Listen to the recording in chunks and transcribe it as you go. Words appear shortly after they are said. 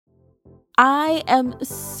I am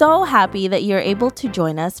so happy that you're able to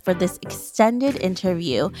join us for this extended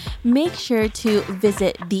interview. Make sure to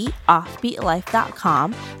visit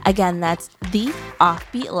theoffbeatlife.com. Again, that's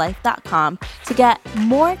theoffbeatlife.com to get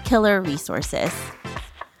more killer resources.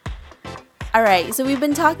 All right, so we've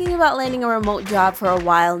been talking about landing a remote job for a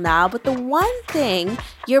while now, but the one thing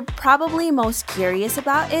you're probably most curious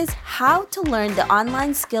about is how to learn the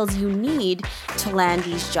online skills you need to land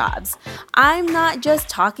these jobs. I'm not just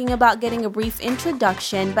talking about getting a brief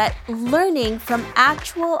introduction, but learning from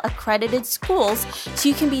actual accredited schools so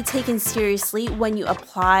you can be taken seriously when you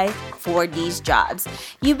apply for these jobs.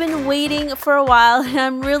 You've been waiting for a while, and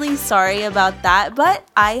I'm really sorry about that, but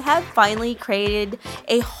I have finally created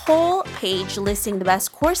a whole page listing the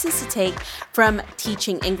best courses to take, from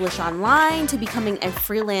teaching English online to becoming a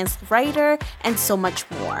freelance writer and so much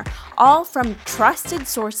more, all from trusted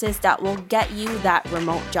sources that will get you that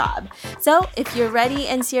remote job. So if you're ready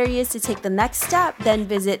and serious to take the next step, then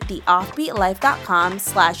visit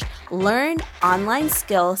theoffbeatlife.com/learn online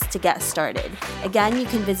skills to get started. Again, you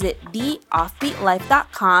can visit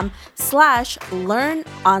theoffbeatlife.com/learn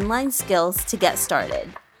online skills to get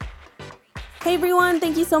started. Hey everyone,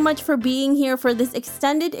 thank you so much for being here for this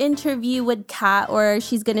extended interview with Kat, where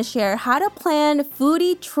she's going to share how to plan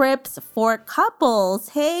foodie trips for couples.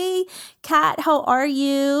 Hey Kat, how are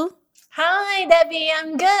you? Hi Debbie,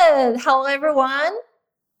 I'm good. Hello everyone.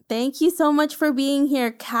 Thank you so much for being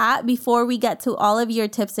here, Kat. Before we get to all of your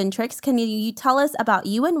tips and tricks, can you tell us about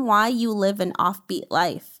you and why you live an offbeat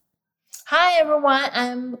life? Hi everyone,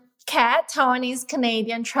 I'm Kat,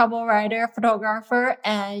 Taiwanese-Canadian travel writer, photographer,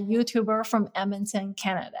 and YouTuber from Edmonton,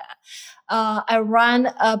 Canada. I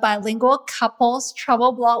run a bilingual couples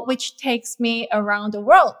travel blog, which takes me around the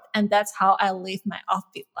world, and that's how I live my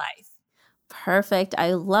offbeat life. Perfect.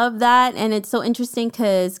 I love that. And it's so interesting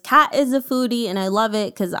because Kat is a foodie and I love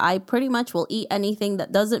it because I pretty much will eat anything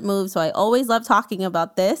that doesn't move. So I always love talking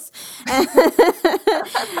about this.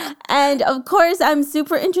 And of course, I'm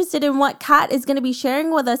super interested in what Kat is going to be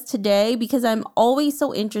sharing with us today because I'm always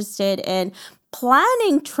so interested in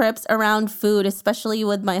planning trips around food, especially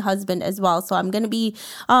with my husband as well. So I'm going to be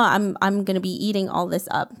I'm going to be eating all this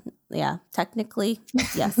up. Yeah, technically,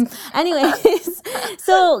 yes. Anyways,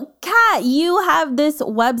 so Kat, you have this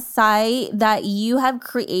website that you have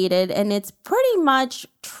created, and it's pretty much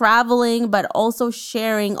traveling, but also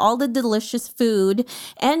sharing all the delicious food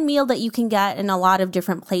and meal that you can get in a lot of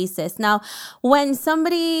different places. Now, when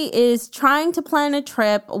somebody is trying to plan a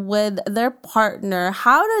trip with their partner,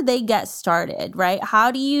 how do they get started, right? How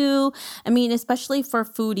do you, especially for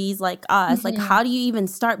foodies like us, like how do you even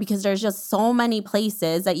start? Because there's just so many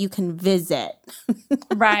places that you can visit.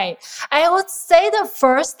 Right. I would say the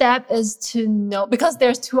first step is to know, because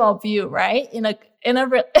there's two of you, right?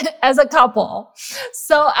 As a couple.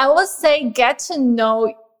 So I would say get to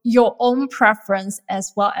know your own preference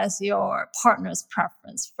as well as your partner's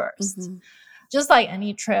preference first. Mm-hmm. Just like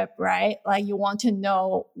any trip, right? Like you want to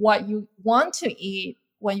know what you want to eat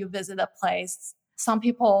when you visit a place. Some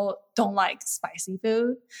people don't like spicy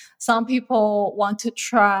food. Some people want to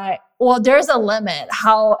try, there's a limit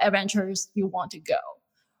how adventurous you want to go,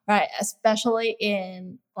 right? Especially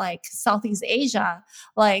in like Southeast Asia,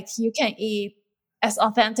 like you can eat as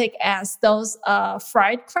authentic as those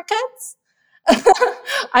fried crickets.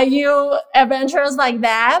 Are you adventurous like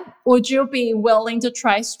that? Would you be willing to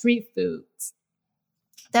try street foods?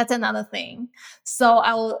 That's another thing. So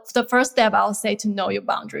the first step I'll say to know your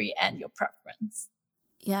boundary and your preference.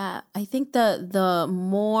 Yeah, I think the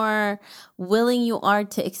more willing you are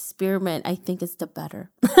to experiment, I think is the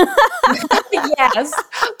better. Yes.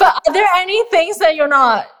 But are there any things that you're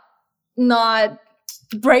not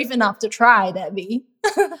brave enough to try, Debbie?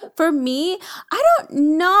 For me, I don't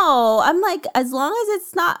know. I'm like, as long as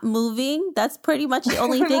it's not moving, that's pretty much the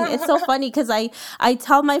only thing. It's so funny because I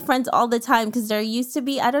tell my friends all the time, because there used to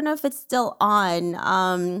be, I don't know if it's still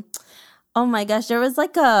on, oh my gosh, there was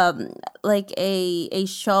like a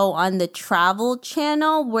show on the Travel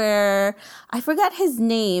Channel where I forgot his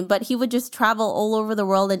name, but he would just travel all over the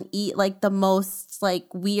world and eat like the most like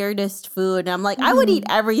weirdest food. And I'm like, I would eat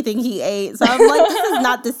everything he ate. So I'm like, this is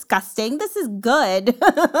not disgusting. This is good.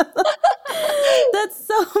 That's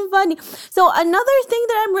so funny. So another thing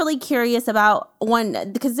that I'm really curious about,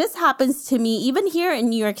 because this happens to me even here in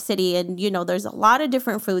New York City, and there's a lot of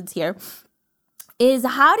different foods here, is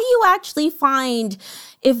how do you actually find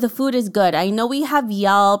if the food is good? I know we have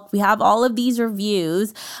Yelp, we have all of these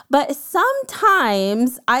reviews, but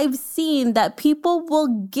sometimes I've seen that people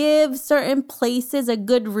will give certain places a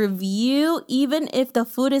good review, even if the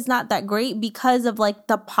food is not that great because of like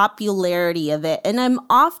the popularity of it. And I'm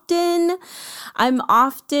often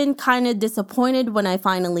kind of disappointed when I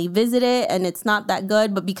finally visit it and it's not that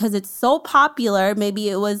good, but because it's so popular, maybe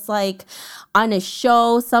it was like on a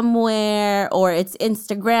show somewhere or it's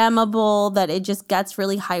Instagrammable that it just gets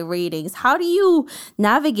really high ratings. How do you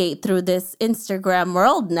navigate through this Instagram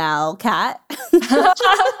world now, Kat?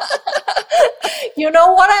 You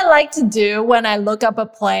know what I like to do when I look up a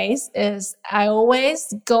place is I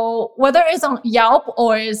always go, whether it's on Yelp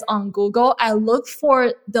or it's on Google, I look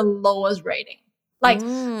for the lowest rating. Like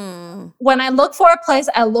when I look for a place,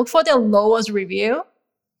 I look for the lowest review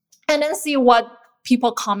and then see what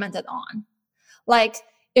people commented on. Like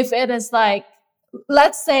if it is like,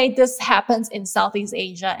 let's say this happens in Southeast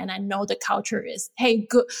Asia and I know the culture is, hey,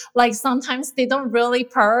 good. Like sometimes they don't really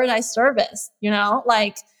prioritize service,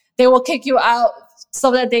 like they will kick you out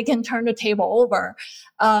so that they can turn the table over.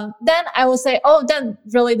 Then I will say, oh, that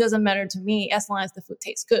really doesn't matter to me as long as the food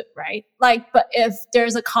tastes good, right? Like, but if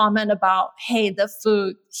there's a comment about, hey, the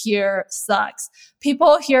food here sucks,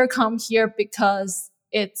 people here come here because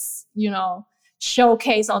it's,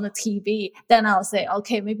 showcase on the TV, then I'll say,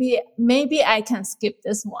 okay, maybe I can skip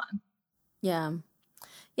this one. Yeah.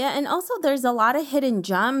 Yeah. And also there's a lot of hidden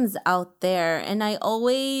gems out there. And I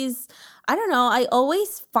always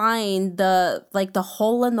find the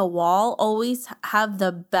hole in the wall always have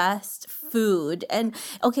the best food. And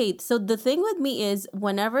okay, so the thing with me is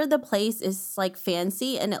whenever the place is like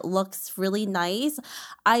fancy and it looks really nice,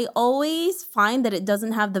 I always find that it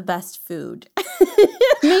doesn't have the best food.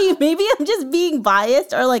 Maybe I'm just being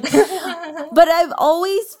biased or like, but I've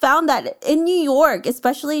always found that in New York,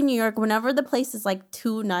 especially in New York, whenever the place is like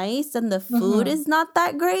too nice and the food is not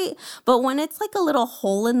that great, but when it's like a little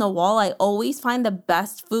hole in the wall, I always find the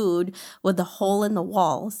best food with the hole in the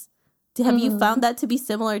walls. Have you found that to be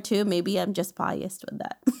similar too? Maybe I'm just biased with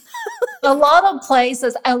that. A lot of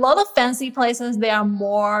fancy places, they are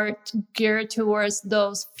more geared towards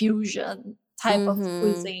those fusion type of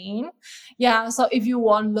cuisine. Yeah. So if you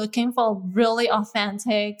are looking for a really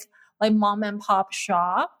authentic, like mom and pop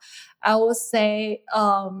shop, I would say,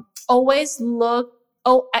 always look,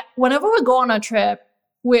 whenever we go on a trip,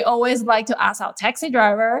 we always like to ask our taxi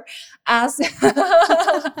driver, ask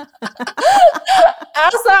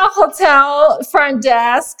our hotel front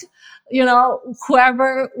desk,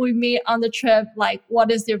 whoever we meet on the trip, like,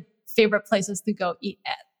 what is your favorite places to go eat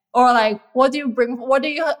at? Or like, what do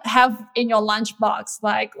you have in your lunch box?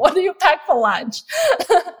 Like, what do you pack for lunch?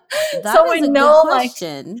 So we know like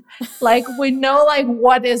we know like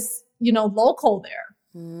what is, local there.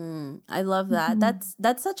 I love that.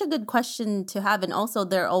 That's such a good question to have. And also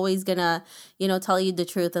they're always gonna, tell you the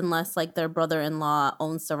truth unless like their brother-in-law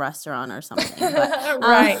owns the restaurant or something. But,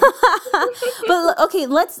 right. But okay,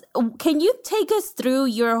 can you take us through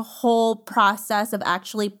your whole process of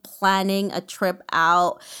actually planning a trip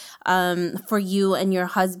out for you and your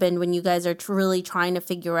husband when you guys are really trying to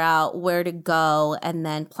figure out where to go and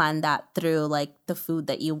then plan that through like the food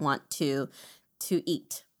that you want to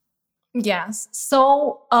eat? Yes.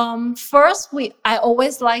 So first I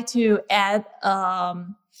always like to add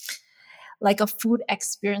like a food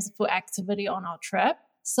experience, food activity on our trip.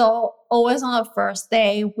 So always on the first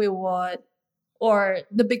day or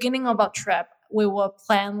the beginning of our trip, we will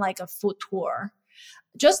plan like a food tour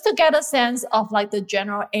just to get a sense of like the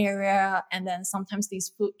general area. And then sometimes these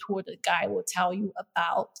food tour, the guy will tell you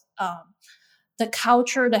about the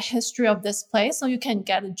culture, the history of this place. So you can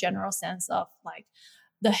get a general sense of like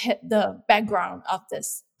the background of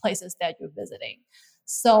these places that you're visiting.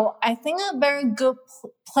 So I think a very good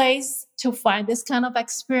place to find this kind of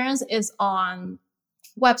experience is on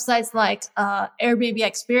websites like Airbnb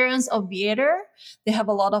Experience or Viator. They have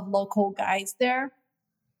a lot of local guides there.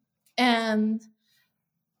 And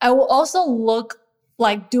I will also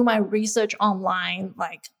do my research online,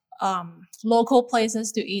 like local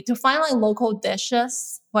places to eat, to find like local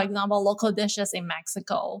dishes, for example, local dishes in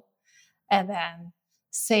Mexico. And then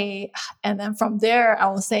from there, I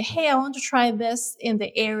will say, hey, I want to try this in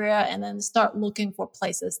the area, and then start looking for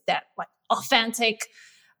places that like authentic,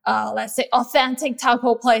 let's say authentic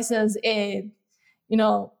taco places in,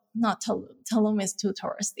 not Tulum. Tulum is too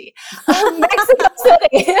touristy. Mexico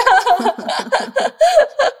City.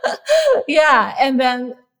 Yeah. And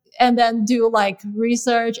then do like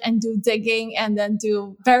research and do digging and then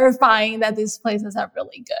do verifying that these places are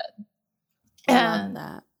really good. I love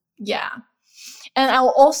that. Yeah. And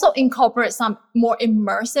I'll also incorporate some more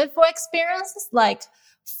immersive food experiences like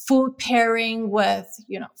food pairing with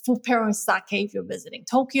sake if you're visiting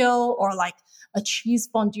Tokyo, or like a cheese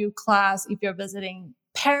fondue class if you're visiting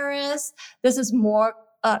Paris. This is more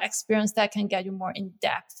experience that can get you more in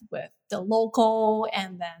depth with the local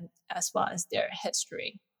and then as well as their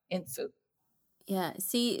history in food. Yeah,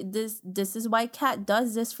 see, this is why Kat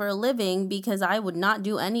does this for a living, because I would not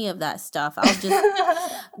do any of that stuff. I'll just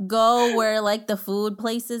go where like the food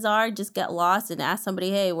places are, just get lost and ask somebody,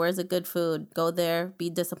 hey, where's a good food? Go there, be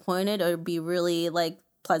disappointed or be really like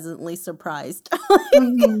pleasantly surprised.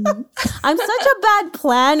 Mm-hmm. I'm such a bad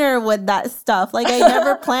planner with that stuff. Like I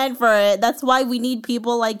never planned for it. That's why we need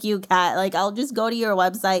people like you, Kat. Like I'll just go to your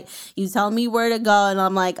website, you tell me where to go, and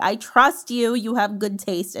I'm like, I trust you. You have good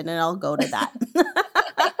taste, and then I'll go to that.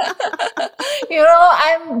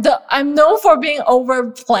 I'm known for being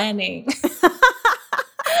over planning.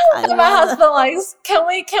 My husband likes, can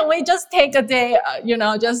we just take a day,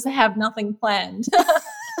 just have nothing planned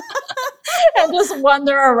and just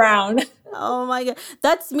wander around. Oh my God.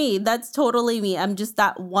 That's me. That's totally me. I'm just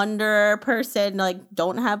that wanderer person, like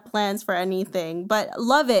don't have plans for anything, but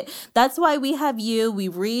love it. That's why we have you. We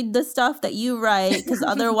read the stuff that you write, because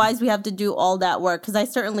otherwise we have to do all that work, because I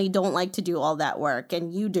certainly don't like to do all that work,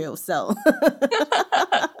 and you do. So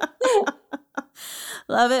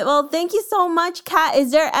love it. Well, thank you so much, Kat.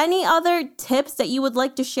 Is there any other tips that you would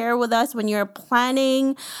like to share with us when you're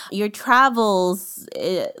planning your travels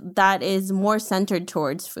that is more centered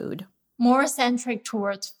towards food? More centric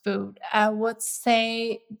towards food, I would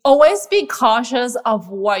say always be cautious of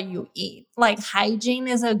what you eat. Like hygiene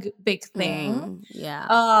is a big thing.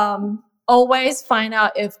 Always find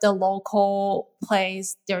out if the local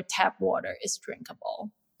place, their tap water is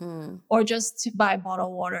drinkable, or just to buy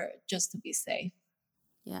bottled water just to be safe.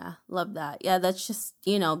 Yeah, love that. Yeah, that's just,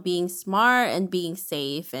 being smart and being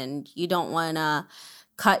safe, and you don't want to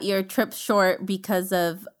cut your trip short because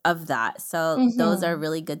of that. So those are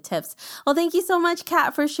really good tips. Well, thank you so much,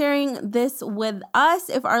 Kat, for sharing this with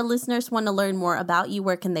us. If our listeners want to learn more about you,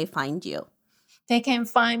 where can they find you? They can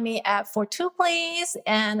find me at For Two Please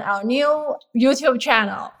and our new YouTube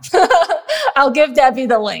channel. I'll give Debbie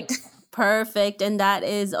the link. Perfect. And that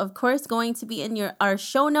is, of course, going to be in our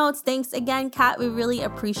show notes. Thanks again, Kat. We really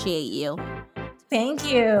appreciate you.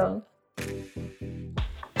 Thank you.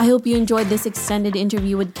 I hope you enjoyed this extended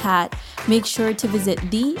interview with Kat. Make sure to visit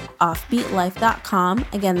theoffbeatlife.com.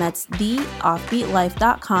 Again, that's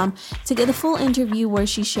theoffbeatlife.com to get the full interview where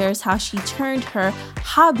she shares how she turned her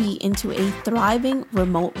hobby into a thriving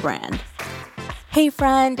remote brand. Hey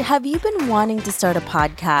friend, have you been wanting to start a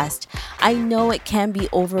podcast? I know it can be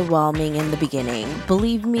overwhelming in the beginning.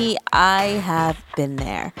 Believe me, I have been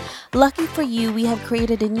there. Lucky for you, we have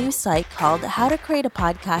created a new site called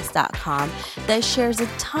howtocreateapodcast.com that shares a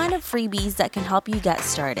ton of freebies that can help you get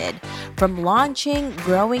started. From launching,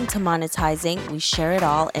 growing to monetizing, we share it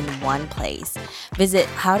all in one place. Visit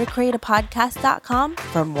howtocreateapodcast.com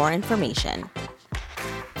for more information.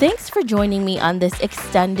 Thanks for joining me on this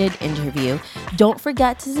extended interview. Don't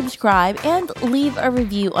forget to subscribe and leave a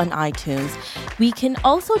review on iTunes. We can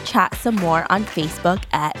also chat some more on Facebook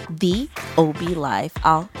at The OB Life.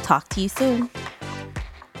 I'll talk to you soon.